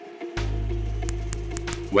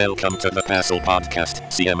Welcome to the Personal Podcast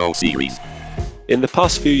CMO Series. In the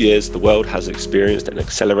past few years, the world has experienced an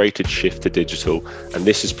accelerated shift to digital, and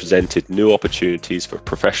this has presented new opportunities for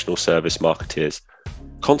professional service marketeers.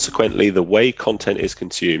 Consequently, the way content is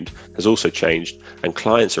consumed has also changed, and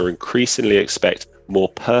clients are increasingly expect more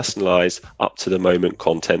personalized, up-to-the-moment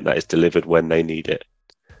content that is delivered when they need it.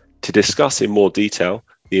 To discuss in more detail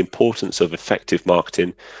the importance of effective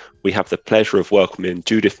marketing, we have the pleasure of welcoming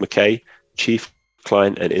Judith McKay, Chief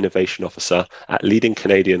Client and Innovation Officer at leading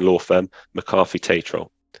Canadian law firm McCarthy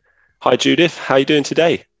Tétrault. Hi Judith, how are you doing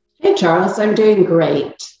today? Hey Charles, I'm doing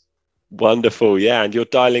great. Wonderful, yeah, and you're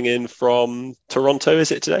dialing in from Toronto,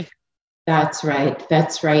 is it today? That's right.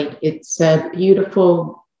 It's a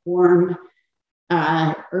beautiful, warm,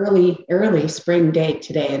 early spring day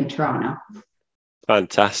today in Toronto.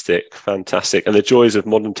 Fantastic. And the joys of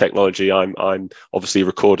modern technology, I'm obviously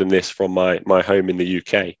recording this from my home in the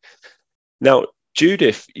UK. Now,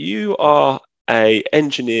 Judith, you are an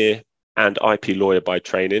engineer and IP lawyer by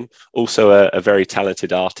training, also a very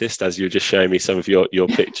talented artist, as you're just showing me some of your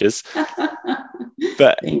pictures.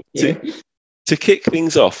 But Thank you. To kick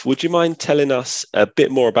things off, would you mind telling us a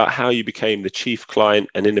bit more about how you became the Chief Client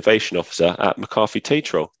and Innovation Officer at McCarthy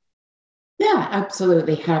Tétrault? Yeah,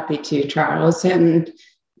 absolutely happy to, Charles. And,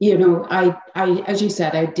 you know, I as you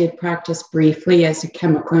said, I did practice briefly as a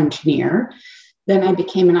chemical engineer. Then I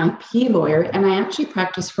became an IP lawyer, and I actually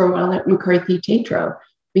practiced for a while at McCarthy Tétrault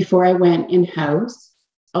before I went in-house,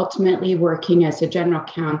 ultimately working as a general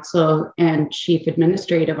counsel and chief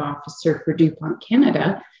administrative officer for DuPont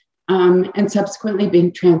Canada, and subsequently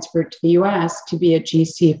being transferred to the US to be a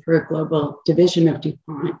GC for a global division of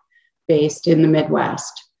DuPont based in the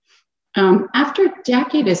Midwest. After a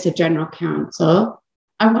decade as a general counsel,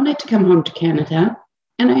 I wanted to come home to Canada.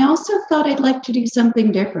 And I also thought I'd like to do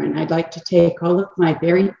something different. I'd like to take all of my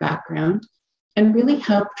varied background and really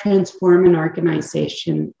help transform an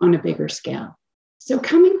organization on a bigger scale. So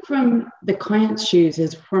coming from the client's shoes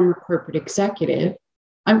as a former corporate executive,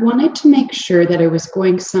 I wanted to make sure that I was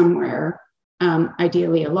going somewhere,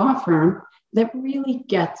 ideally a law firm, that really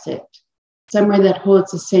gets it. Somewhere that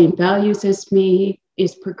holds the same values as me,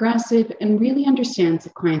 is progressive, and really understands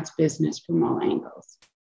the client's business from all angles.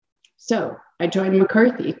 So I joined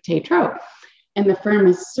McCarthy Tétrault, and the firm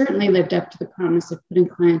has certainly lived up to the promise of putting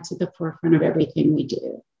clients at the forefront of everything we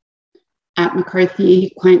do. At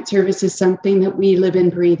McCarthy, client service is something that we live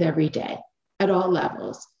and breathe every day at all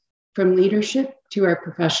levels, from leadership to our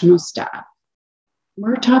professional staff.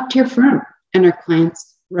 We're a top-tier firm, and our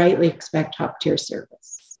clients rightly expect top-tier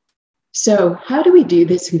service. So how do we do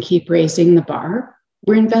this and keep raising the bar?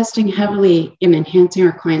 We're investing heavily in enhancing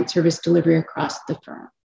our client service delivery across the firm.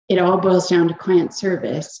 It all boils down to client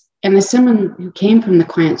service. And as someone who came from the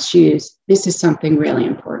client's shoes, this is something really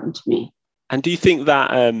important to me. And do you think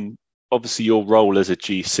that obviously your role as a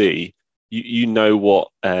GC, you know what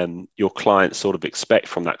your clients sort of expect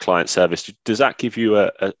from that client service? Does that give you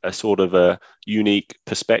a sort of a unique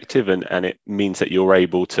perspective, and it means that you're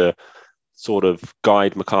able to sort of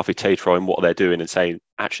guide McCarthy Tétrault in what they're doing and say,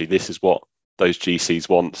 actually, this is what those GCs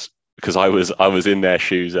want? Because I was in their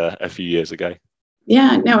shoes a few years ago.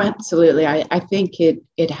 Yeah, no, absolutely. I think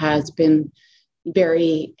it has been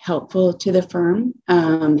very helpful to the firm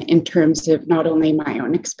in terms of not only my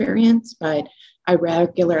own experience, but I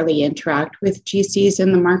regularly interact with GCs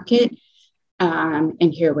in the market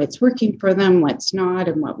and hear what's working for them, what's not,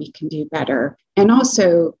 and what we can do better. And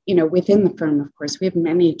also, you know, within the firm, of course, we have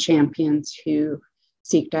many champions who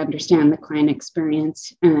seek to understand the client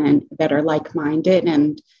experience and that are like-minded.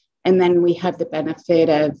 And then we have the benefit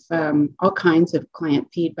of all kinds of client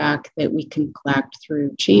feedback that we can collect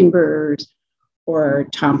through Chambers or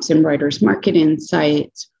Thomson Reuters Market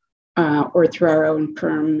Insights or through our own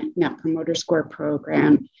firm Net Promoter Score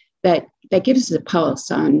program that gives us a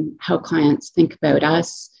pulse on how clients think about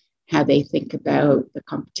us, how they think about the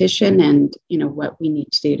competition, and you know what we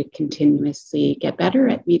need to do to continuously get better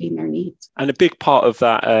at meeting their needs. And a big part of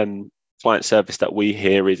that client service that we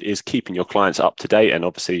hear is keeping your clients up to date, and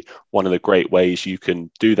obviously one of the great ways you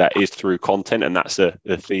can do that is through content, and that's the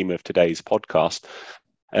theme of today's podcast.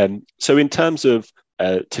 So in terms of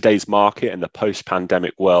today's market and the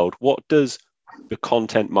post-pandemic world, what does the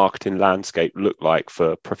content marketing landscape look like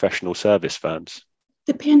for professional service firms?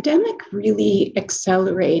 The pandemic really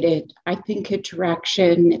accelerated, I think, a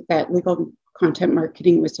direction that legal content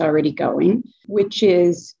marketing was already going, which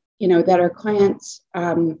is, you know, that our clients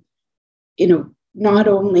not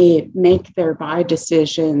only make their buy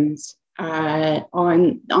decisions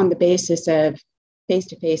on the basis of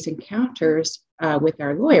face-to-face encounters with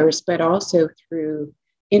our lawyers, but also through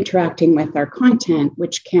interacting with our content,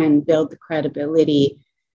 which can build the credibility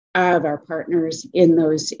of our partners in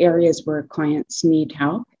those areas where clients need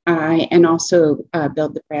help, and also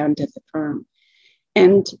build the brand of the firm.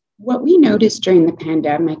 And what we noticed during the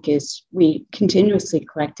pandemic is we continuously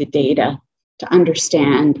collected data to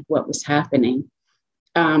understand what was happening.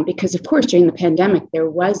 Because, of course, during the pandemic, there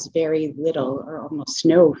was very little or almost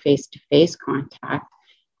no face-to-face contact,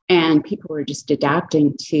 and people were just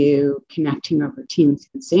adapting to connecting over Teams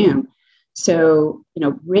and Zoom. So,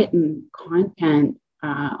 written content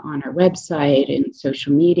on our website and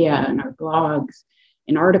social media and our blogs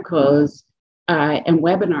and articles and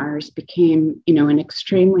webinars became, an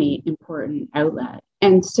extremely important outlet.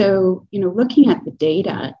 And so, looking at the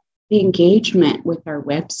data, the engagement with our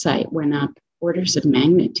website went up orders of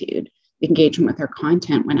magnitude. The engagement with our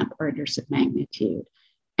content went up orders of magnitude.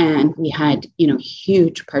 And we had,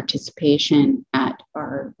 huge participation at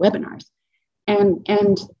our webinars. And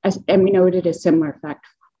we noted a similar effect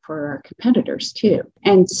for our competitors too.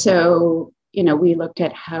 And so, we looked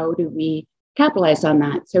at how do we capitalize on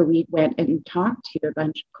that. So we went and talked to a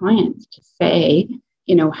bunch of clients to say,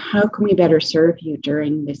 how can we better serve you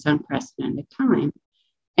during this unprecedented time?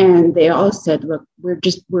 And they all said, look, we're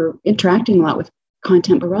interacting a lot with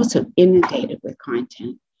content, but we're also inundated with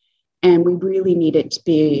content. And we really need it to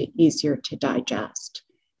be easier to digest.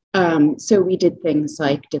 So we did things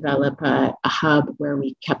like develop a hub where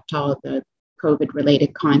we kept all the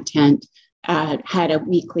COVID-related content, had a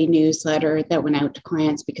weekly newsletter that went out to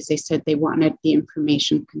clients because they said they wanted the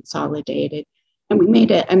information consolidated. And we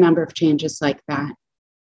made a number of changes like that.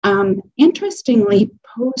 Interestingly,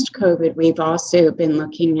 post-COVID, we've also been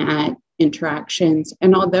looking at interactions.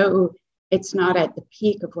 And although it's not at the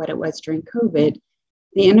peak of what it was during COVID,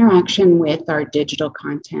 the interaction with our digital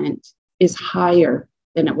content is higher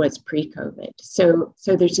than it was pre-COVID. So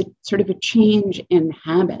there's a sort of a change in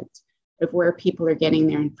habits of where people are getting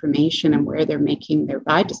their information and where they're making their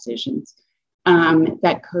buy decisions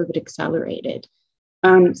that COVID accelerated.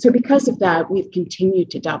 So because of that, we've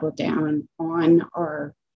continued to double down on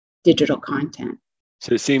our digital content.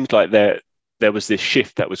 So it seems like there was this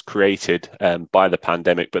shift that was created by the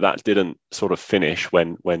pandemic, but that didn't sort of finish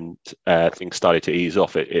when things started to ease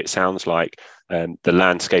off. It sounds like the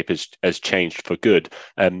landscape has changed for good.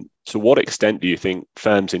 To what extent do you think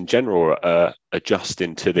firms in general are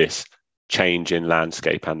adjusting to this change in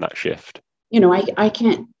landscape and that shift?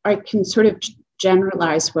 I can sort of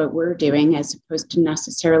generalize what we're doing as opposed to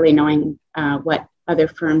necessarily knowing what other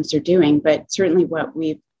firms are doing, but certainly what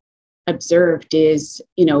we've observed is,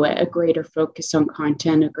 a greater focus on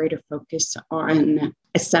content, a greater focus on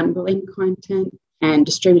assembling content and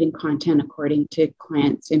distributing content according to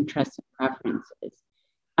clients' interests and preferences,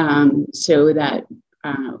 so that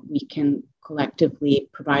we can collectively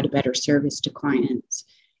provide a better service to clients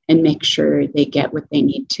and make sure they get what they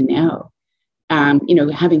need to know.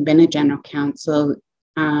 Having been a general counsel,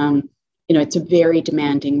 it's a very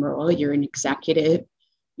demanding role. You're an executive.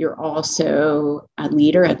 You're also a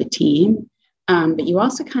leader of a team, but you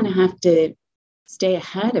also kind of have to stay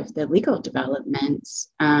ahead of the legal developments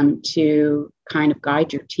to kind of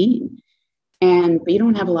guide your team. But you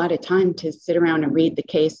don't have a lot of time to sit around and read the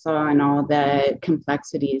case law and all the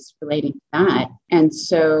complexities relating to that. And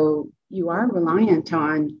so you are reliant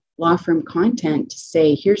on law firm content to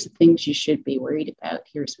say, here's the things you should be worried about.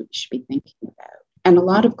 Here's what you should be thinking about. And a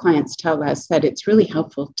lot of clients tell us that it's really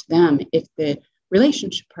helpful to them if the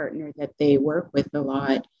relationship partner that they work with a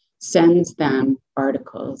lot sends them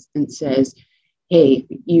articles and says, hey,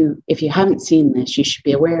 if you haven't seen this, you should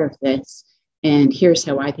be aware of this. And here's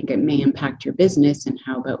how I think it may impact your business. And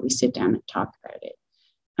how about we sit down and talk about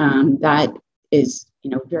it? That is,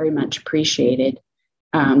 very much appreciated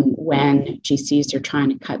when GCs are trying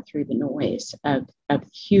to cut through the noise of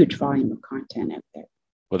huge volume of content out there.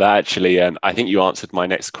 Well, that actually, I think you answered my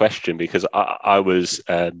next question, because I was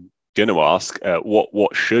going to ask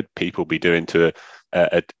what should people be doing to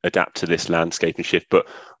adapt to this landscape and shift. But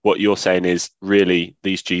what you're saying is really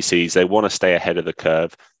these GCs, they want to stay ahead of the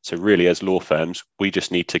curve. So really, as law firms, we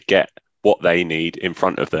just need to get what they need in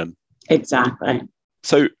front of them. Exactly.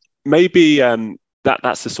 So maybe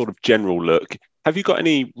that's the sort of general look. Have you got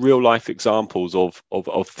any real life examples of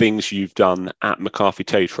things you've done at McCarthy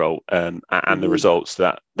Tétrault and the results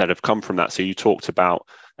that have come from that? So you talked about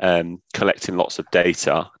collecting lots of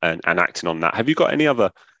data and acting on that. Have you got any other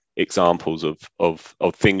examples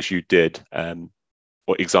of things you did,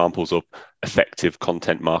 or examples of effective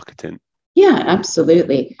content marketing? Yeah,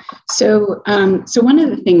 absolutely. So one of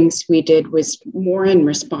the things we did was more in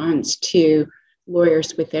response to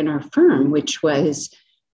lawyers within our firm, which was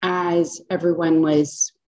as everyone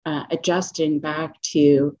was adjusting back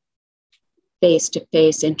to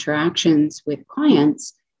face-to-face interactions with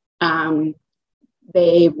clients,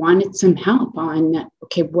 they wanted some help on,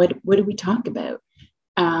 okay, what do we talk about?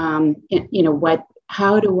 How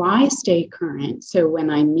do I stay current? So when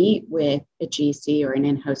I meet with a GC or an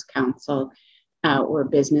in-house counsel or a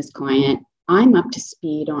business client, I'm up to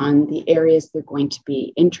speed on the areas they're going to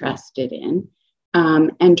be interested in,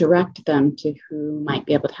 and direct them to who might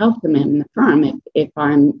be able to help them in the firm if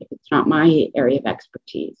it's not my area of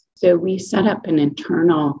expertise. So we set up an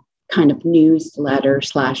internal kind of newsletter /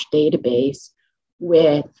 database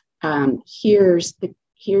with here's the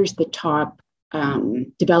top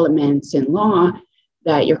developments in law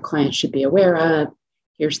that your client should be aware of.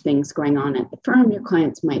 Here's things going on at the firm your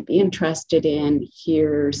clients might be interested in.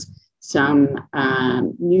 Here's some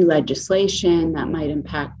new legislation that might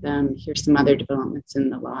impact them. Here's some other developments in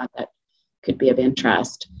the law that could be of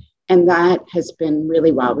interest. And that has been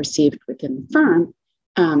really well received within the firm,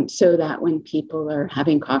 so that when people are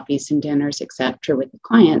having coffees and dinners, et cetera, with the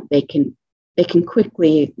client, they can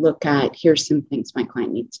quickly look at, here's some things my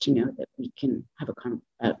client needs to know that we can have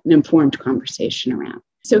an informed conversation around.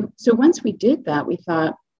 So once we did that, we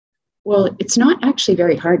thought, well, it's not actually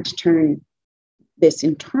very hard to turn this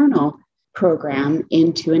internal program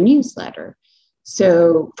into a newsletter.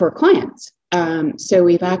 So for clients, so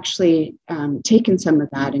we've actually taken some of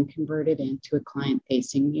that and converted into a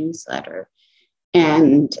client-facing newsletter,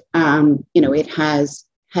 and it has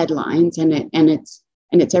headlines, and it's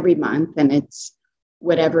every month, and it's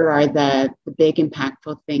whatever are the big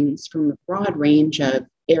impactful things from a broad range of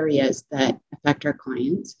areas that affect our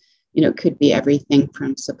clients. It could be everything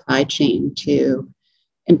from supply chain to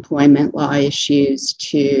employment law issues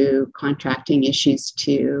to contracting issues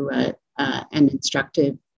to an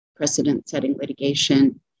instructive precedent-setting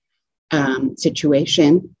litigation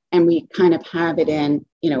situation. And we kind of have it in,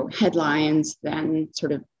 headlines, then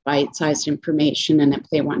sort of bite-sized information. And if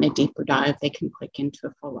they want a deeper dive, they can click into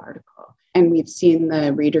a full article. And we've seen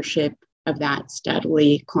the readership of that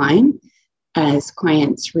steadily climb as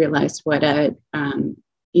clients realize what a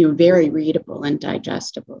very readable and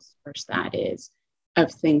digestible source that is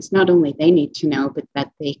of things not only they need to know, but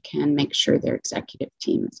that they can make sure their executive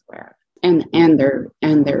team is aware of, and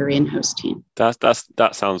their in-house team.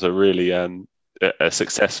 That sounds a really a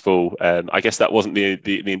successful. I guess that wasn't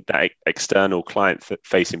that external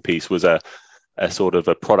client-facing piece, was a sort of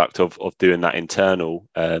a product of doing that internal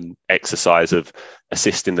exercise of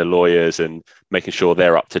assisting the lawyers and making sure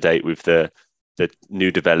they're up to date with the new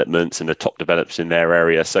developments and the top developments in their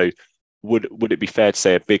area. So would it be fair to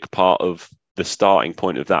say a big part of the starting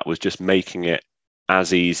point of that was just making it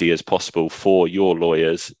as easy as possible for your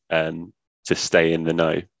lawyers to stay in the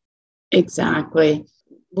know? Exactly.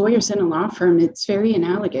 Lawyers in a law firm, it's very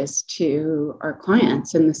analogous to our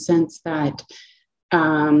clients in the sense that,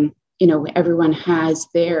 everyone has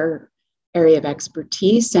their area of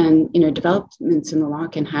expertise, and, developments in the law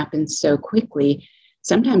can happen so quickly.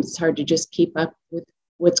 Sometimes it's hard to just keep up with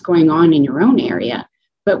what's going on in your own area.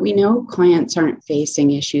 But we know clients aren't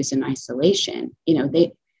facing issues in isolation.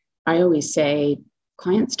 I always say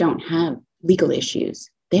clients don't have legal issues.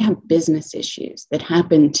 They have business issues that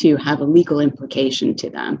happen to have a legal implication to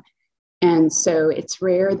them. And so it's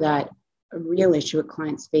rare that a real issue a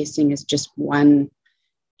client's facing is just one,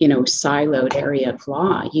 siloed area of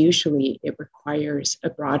law. Usually it requires a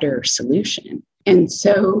broader solution. And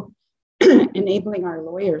so enabling our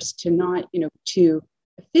lawyers to not, to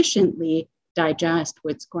efficiently digest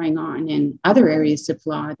what's going on in other areas of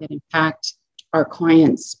law that impact our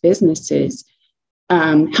clients' businesses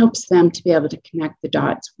helps them to be able to connect the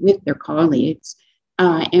dots with their colleagues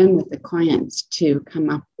and with the clients to come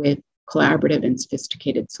up with collaborative and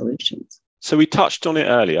sophisticated solutions. So we touched on it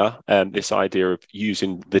earlier, this idea of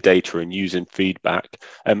using the data and using feedback.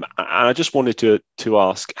 And I just wanted to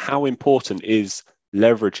ask, how important is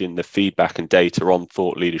leveraging the feedback and data on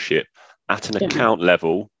thought leadership at an account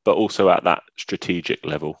level, but also at that strategic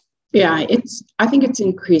level? Yeah, I think it's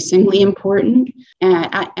increasingly important.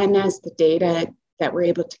 And as the data that we're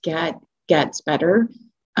able to get gets better,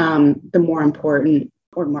 the more important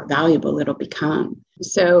or more valuable it'll become.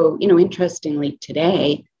 So, interestingly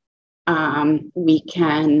today, we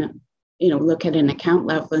can, look at an account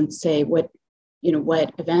level and say what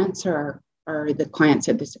events are the clients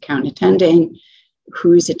at this account attending,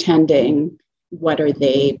 who's attending, what are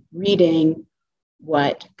they reading,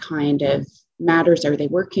 what kind of matters are they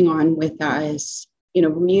working on with us,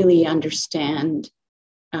 really understand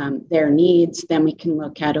their needs. Then we can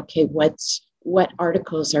look at, okay, what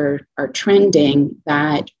articles are trending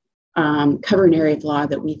that cover an area of law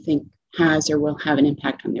that we think has or will have an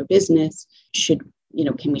impact on their business.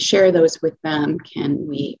 Can we share those with them? Can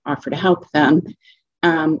we offer to help them?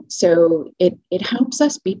 So it helps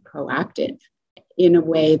us be proactive in a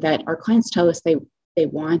way that our clients tell us they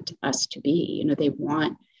want us to be.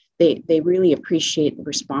 They really appreciate the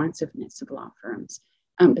responsiveness of law firms,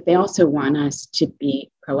 but they also want us to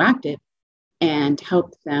be proactive and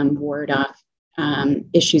help them ward off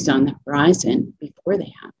issues on the horizon before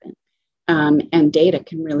they happen. And data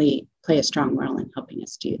can really play a strong role in helping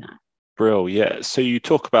us do that. Brill, yeah. So you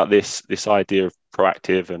talk about this idea of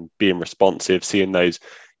proactive and being responsive, seeing those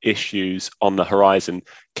issues on the horizon.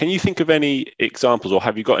 Can you think of any examples, or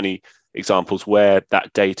have you got any examples where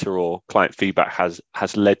that data or client feedback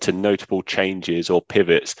has led to notable changes or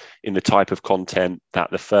pivots in the type of content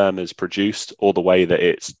that the firm has produced or the way that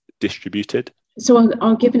it's distributed? So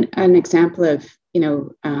I'll give an example of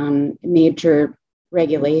major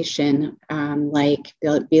regulation like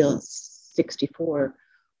Bill 64,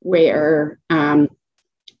 where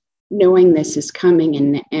knowing this is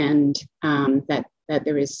coming and that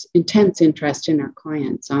there is intense interest in our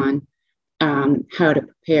clients on how to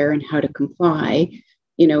prepare and how to comply.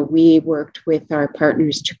 We worked with our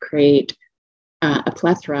partners to create a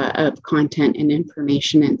plethora of content and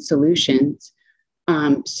information and solutions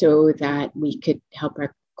so that we could help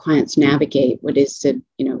our clients navigate what is a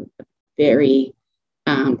very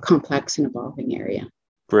complex and evolving area.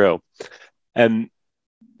 Brill.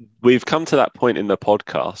 We've come to that point in the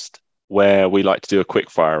podcast where we like to do a quick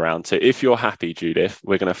fire round. So if you're happy, Judith,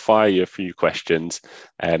 we're going to fire you a few questions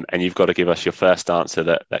and you've got to give us your first answer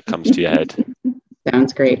that comes to your head.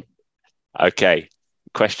 Sounds great. Okay.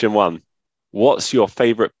 Question 1. What's your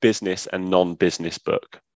favorite business and non-business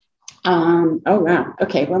book? Oh, wow.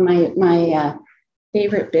 Okay. Well, my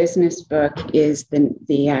favorite business book is the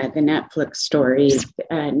Netflix story,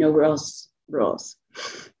 No Rules.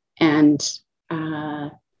 And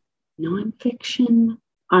nonfiction,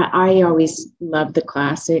 I always love the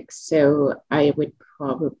classics, so I would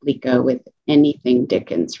probably go with anything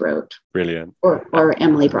Dickens wrote. Brilliant. Or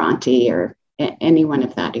Emily Bronte or anyone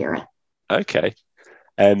of that era. Okay.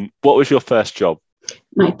 What was your first job?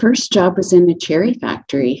 My first job was in a cherry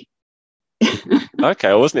factory. Okay,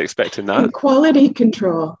 I wasn't expecting that. And quality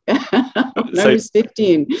control. I was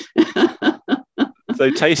 15. So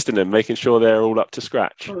tasting them, making sure they're all up to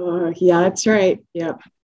scratch. Oh, yeah, that's right. Yep.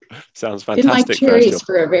 Sounds fantastic. Didn't like cherries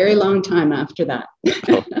for a very long time after that.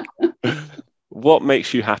 What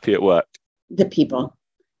makes you happy at work? The people.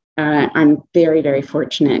 I'm very, very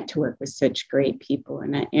fortunate to work with such great people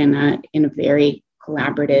in a very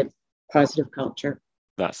collaborative, positive culture.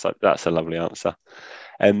 That's a lovely answer.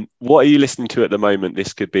 What are you listening to at the moment?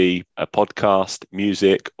 This could be a podcast,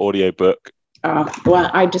 music, audiobook.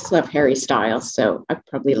 Well, I just love Harry Styles, so I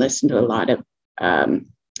probably listen to a lot of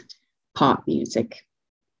pop music.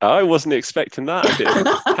 I wasn't expecting that. A bit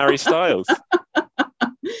of Harry Styles.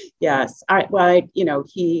 Yes,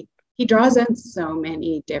 he draws in so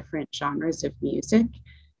many different genres of music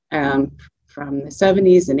from the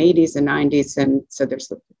 70s and 80s and 90s, and so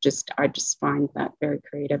I just find that very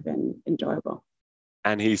creative and enjoyable.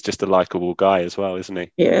 And he's just a likable guy as well, isn't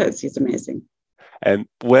he? He is. He's amazing.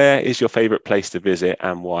 Where is your favorite place to visit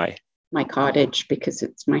and why? My cottage, because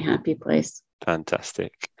it's my happy place.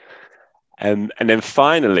 Fantastic. And then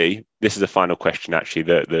finally, this is a final question. Actually,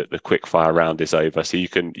 the quick fire round is over, so you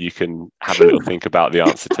can have a little think about the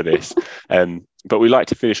answer to this. But we like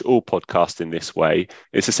to finish all podcasts in this way.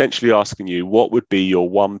 It's essentially asking you, what would be your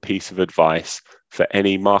one piece of advice for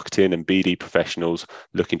any marketing and BD professionals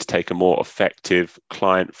looking to take a more effective,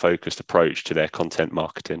 client-focused approach to their content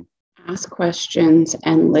marketing? Ask questions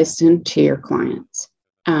and listen to your clients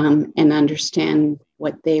and understand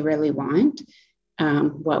what they really want.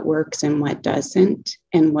 What works and what doesn't,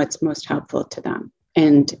 and what's most helpful to them.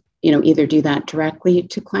 And, either do that directly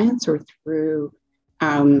to clients or through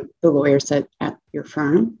the lawyers at your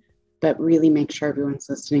firm, but really make sure everyone's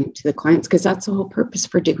listening to the clients, because that's the whole purpose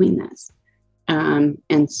for doing this.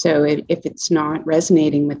 And so if it's not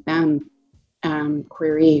resonating with them,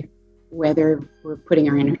 query whether we're putting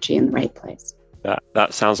our energy in the right place.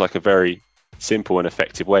 That sounds like a very simple and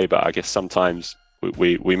effective way, but I guess sometimes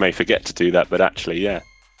we may forget to do that, but actually,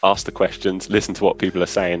 ask the questions, listen to what people are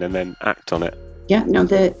saying, and then act on it. Yeah, no,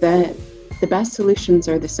 the best solutions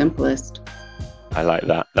are the simplest. I like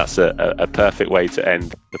that. That's a perfect way to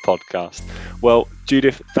end the podcast. Well,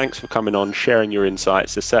 Judith, thanks for coming on, sharing your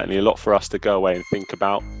insights. There's certainly a lot for us to go away and think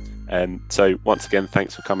about. So once again,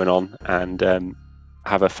 thanks for coming on, and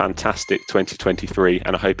have a fantastic 2023.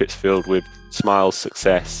 And I hope it's filled with smiles,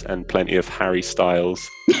 success, and plenty of Harry Styles.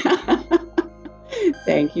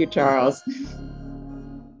 Thank you, Charles.